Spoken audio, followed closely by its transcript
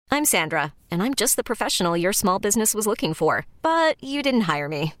I'm Sandra, and I'm just the professional your small business was looking for. But you didn't hire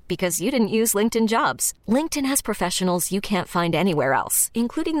me because you didn't use LinkedIn Jobs. LinkedIn has professionals you can't find anywhere else,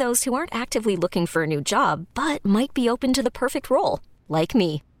 including those who aren't actively looking for a new job, but might be open to the perfect role, like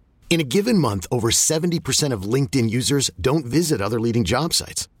me. In a given month, over 70% of LinkedIn users don't visit other leading job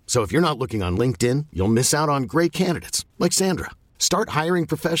sites. So if you're not looking on LinkedIn, you'll miss out on great candidates like Sandra. Start hiring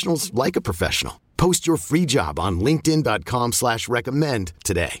professionals like a professional. Post your free job on linkedin.com/recommend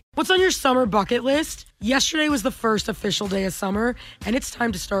today. What's on your summer bucket list? Yesterday was the first official day of summer, and it's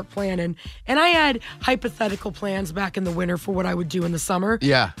time to start planning. And I had hypothetical plans back in the winter for what I would do in the summer.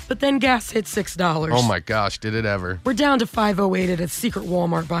 Yeah. But then gas hit $6. Oh my gosh, did it ever. We're down to $5.08 at a secret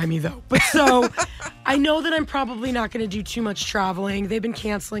Walmart by me, though. But so I know that I'm probably not going to do too much traveling. They've been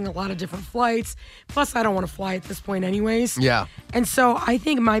canceling a lot of different flights. Plus, I don't want to fly at this point anyways. Yeah. And so I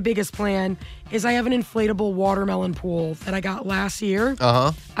think my biggest plan is I have an inflatable watermelon pool that I got last year.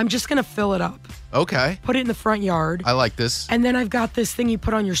 Uh-huh. I'm just going to fill it up. Okay. Put it in the front yard. I like this. And then I've got this thing you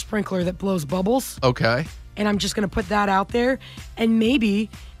put on your sprinkler that blows bubbles. Okay. And I'm just going to put that out there. And maybe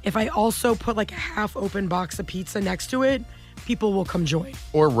if I also put like a half open box of pizza next to it, people will come join.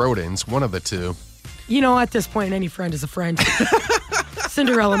 Or rodents, one of the two. You know, at this point, any friend is a friend.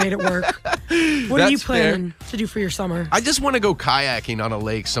 Cinderella made it work. What are you planning to do for your summer? I just want to go kayaking on a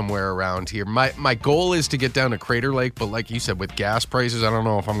lake somewhere around here. My goal is to get down to Crater Lake, but like you said, with gas prices, I don't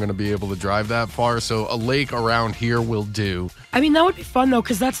know if I'm going to be able to drive that far. So a lake around here will do. I mean, that would be fun, though,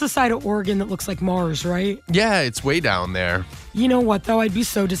 because that's the side of Oregon that looks like Mars, right? Yeah, it's way down there. You know what, though? I'd be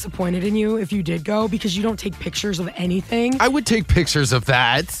so disappointed in you if you did go because you don't take pictures of anything. I would take pictures of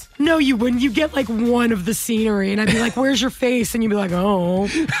that. No, you wouldn't. You get like one of the scenery, and I'd be like, where's your face? And you'd be like, oh.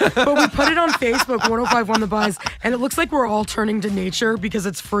 But we put it on Facebook, 1051 The Buzz, and it looks like we're all turning to nature because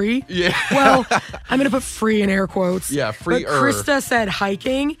it's free. Yeah. Well, I'm going to put free in air quotes. Yeah, free. But Krista said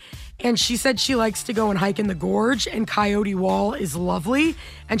hiking. And she said she likes to go and hike in the gorge, and Coyote Wall is lovely.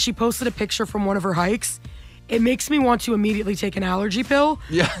 And she posted a picture from one of her hikes. It makes me want to immediately take an allergy pill.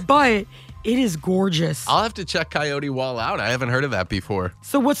 Yeah. But it is gorgeous. I'll have to check Coyote Wall out. I haven't heard of that before.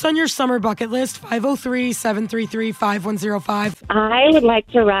 So what's on your summer bucket list? 503-733-5105. I would like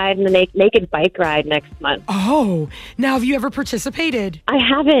to ride the naked bike ride next month. Oh, now have you ever participated? I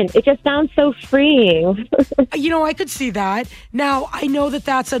haven't. It just sounds so freeing. You know, I could see that. Now, I know that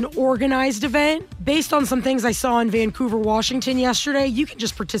that's an organized event. Based on some things I saw in Vancouver, Washington yesterday, you can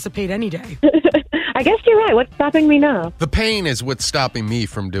just participate any day. I guess you're right. What's stopping me now? The pain is what's stopping me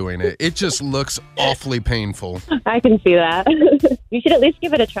from doing it. It just looks awfully painful. I can see that. You should at least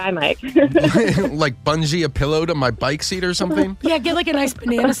give it a try, Mike. Like bungee a pillow to my bike seat or something? Yeah, get like a nice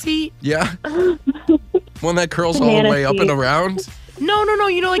banana seat. Yeah. One that curls all the way up and around. No.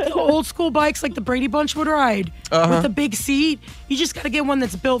 You know, like the old school bikes, like the Brady Bunch would ride with a big seat. You just got to get one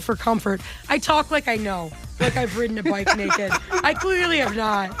that's built for comfort. I talk like I know, like I've ridden a bike naked. I clearly have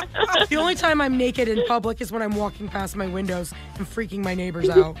not. The only time I'm naked in public is when I'm walking past my windows and freaking my neighbors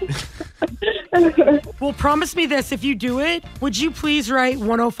out. Well, promise me this. If you do it, would you please write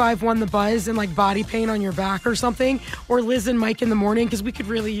 1051 The Buzz and like body paint on your back or something? Or Liz and Mike in the morning, because we could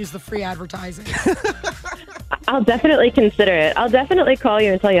really use the free advertising. I'll definitely consider it. I'll definitely call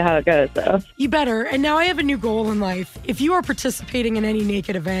you and tell you how it goes, though. You better. And now I have a new goal in life. If you are participating in any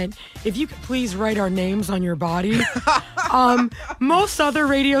naked event, if you could please write our names on your body. Most other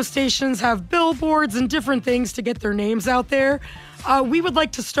radio stations have billboards and different things to get their names out there. We would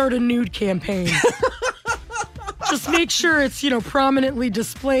like to start a nude campaign. Just make sure it's, prominently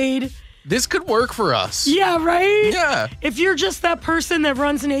displayed. This could work for us. Yeah, right? Yeah. If you're just that person that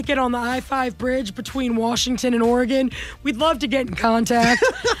runs naked on the I-5 bridge between Washington and Oregon, we'd love to get in contact.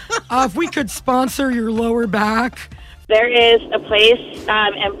 If we could sponsor your lower back. There is a place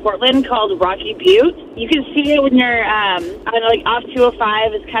in Portland called Rocky Butte. You can see it when you're off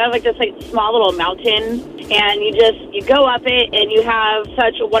 205. It's kind of like this small little mountain, and you go up it, and you have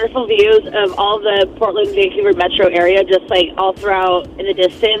such wonderful views of all the Portland, Vancouver metro area, just all throughout in the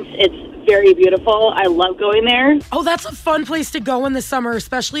distance. It's very beautiful. I love going there. Oh, that's a fun place to go in the summer,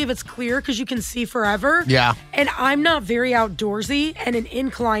 especially if it's clear because you can see forever. Yeah. And I'm not very outdoorsy, and an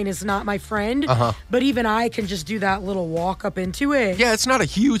incline is not my friend. But even I can just do that little walk up into it. Yeah, it's not a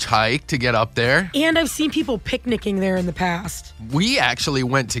huge hike to get up there. And I've seen people picnicking there in the past. We actually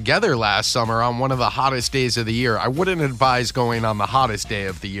went together last summer on one of the hottest days of the year. I wouldn't advise going on the hottest day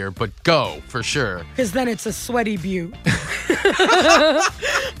of the year, but go for sure. Because then it's a sweaty butte.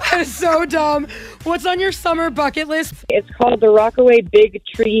 That is so dumb. What's on your summer bucket list? It's called the Rockaway Big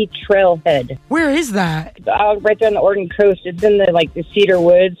Tree Trailhead. Where is that? Right there on the Oregon coast. It's in the Cedar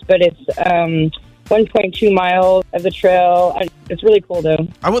Woods, but it's 1.2 miles of the trail. It's really cool, though.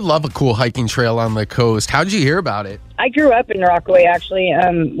 I would love a cool hiking trail on the coast. How'd you hear about it? I grew up in Rockaway, actually,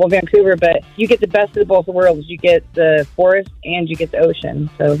 Vancouver, but you get the best of both worlds. You get the forest and you get the ocean.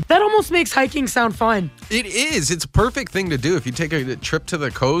 So that almost makes hiking sound fun. It is. It's a perfect thing to do. If you take a trip to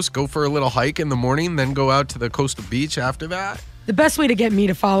the coast, go for a little hike in the morning, then go out to the coastal beach after that. The best way to get me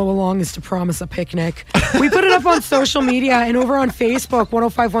to follow along is to promise a picnic. We put it up on social media and over on Facebook,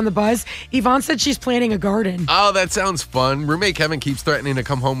 105.1 The Buzz. Yvonne said she's planting a garden. Oh, that sounds fun. Roommate Kevin keeps threatening to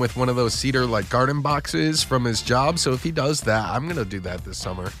come home with one of those cedar garden boxes from his job. So if he does that, I'm going to do that this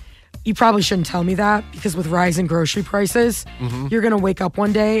summer. You probably shouldn't tell me that because with rising grocery prices, you're going to wake up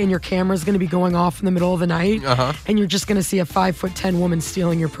one day and your camera's going to be going off in the middle of the night and you're just going to see a 5'10" woman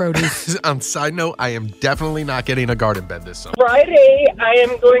stealing your produce. On side note, I am definitely not getting a garden bed this summer. Friday, I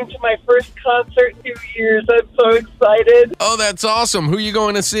am going to my first concert in 2 years. I'm so excited. Oh, that's awesome. Who are you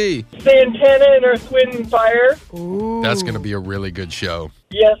going to see? Santana and Earth, Wind and Fire. Ooh. That's going to be a really good show.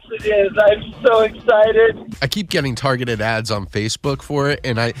 Yes, it is. I'm so excited. I keep getting targeted ads on Facebook for it,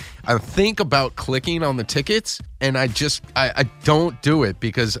 and I think about clicking on the tickets, and I don't do it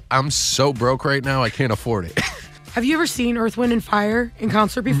because I'm so broke right now, I can't afford it. Have you ever seen Earth, Wind and Fire in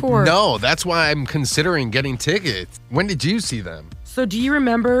concert before? No, that's why I'm considering getting tickets. When did you see them? So do you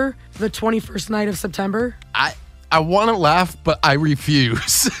remember the 21st night of September? I want to laugh, but I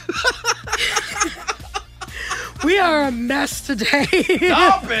refuse. We are a mess today.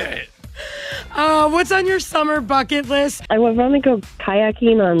 Stop it! What's on your summer bucket list? I would want to go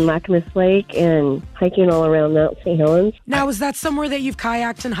kayaking on Lacamas Lake and hiking all around Mount St. Helens. Now, is that somewhere that you've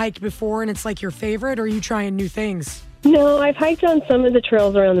kayaked and hiked before and it's like your favorite, or are you trying new things? No, I've hiked on some of the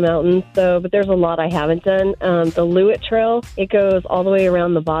trails around the mountains, but there's a lot I haven't done. The Lewitt Trail, it goes all the way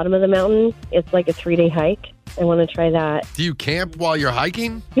around the bottom of the mountain. It's like a 3-day hike. I want to try that. Do you camp while you're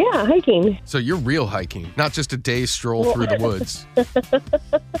hiking? Yeah, hiking. So you're real hiking, not just a day stroll through the woods.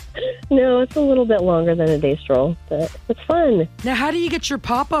 No, it's a little bit longer than a day stroll, but it's fun. Now, how do you get your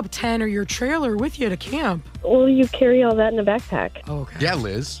pop-up tent or your trailer with you to camp? Well, you carry all that in a backpack. Okay. Yeah,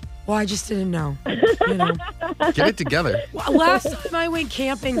 Liz. Well, I just didn't know. You know. Get it together. Well, last time I went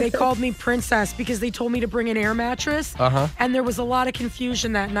camping, they called me princess because they told me to bring an air mattress. And there was a lot of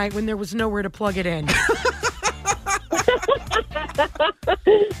confusion that night when there was nowhere to plug it in.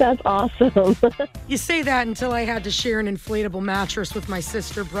 That's awesome. You say that until I had to share an inflatable mattress with my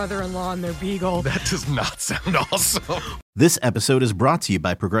sister, brother-in-law, and their beagle. That does not sound awesome. This episode is brought to you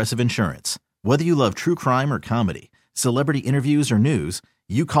by Progressive Insurance. Whether you love true crime or comedy, celebrity interviews or news,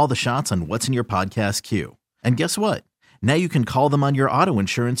 you call the shots on what's in your podcast queue. And guess what? Now you can call them on your auto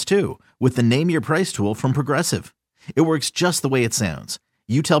insurance too with the Name Your Price tool from Progressive. It works just the way it sounds.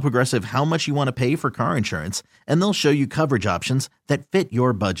 You tell Progressive how much you want to pay for car insurance, and they'll show you coverage options that fit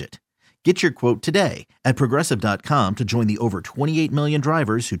your budget. Get your quote today at Progressive.com to join the over 28 million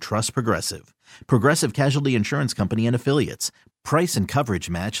drivers who trust Progressive. Progressive Casualty Insurance Company and Affiliates. Price and coverage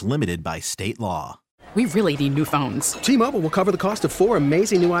match limited by state law. We really need new phones. T-Mobile will cover the cost of 4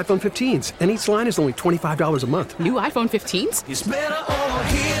 amazing new iPhone 15s, and each line is only $25 a month. New iPhone 15s? It's better over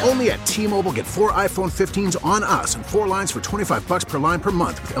here. Only at T-Mobile, get 4 iPhone 15s on us and 4 lines for $25 per line per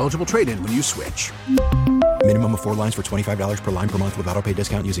month with eligible trade-in when you switch. Minimum of 4 lines for $25 per line per month with autopay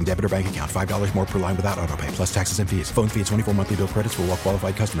discount using debit or bank account. $5 more per line without autopay, plus taxes and fees. Phone fee at 24 monthly bill credits for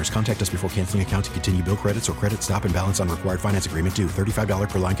well-qualified customers. Contact us before canceling account to continue bill credits or credit stop and balance on required finance agreement due. $35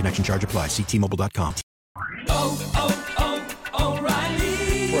 per line connection charge applies. See T-Mobile.com.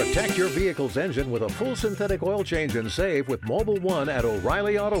 O'Reilly. Protect your vehicle's engine with a full synthetic oil change and save with Mobil 1 at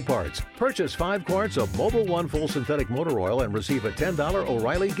O'Reilly Auto Parts. Purchase 5 quarts of Mobil 1 full synthetic motor oil and receive a $10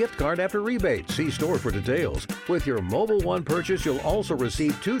 O'Reilly gift card after rebate. See store for details. With your Mobil 1 purchase, you'll also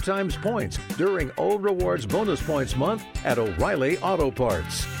receive 2 times points during O Rewards Bonus Points Month at O'Reilly Auto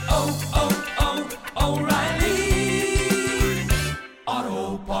Parts.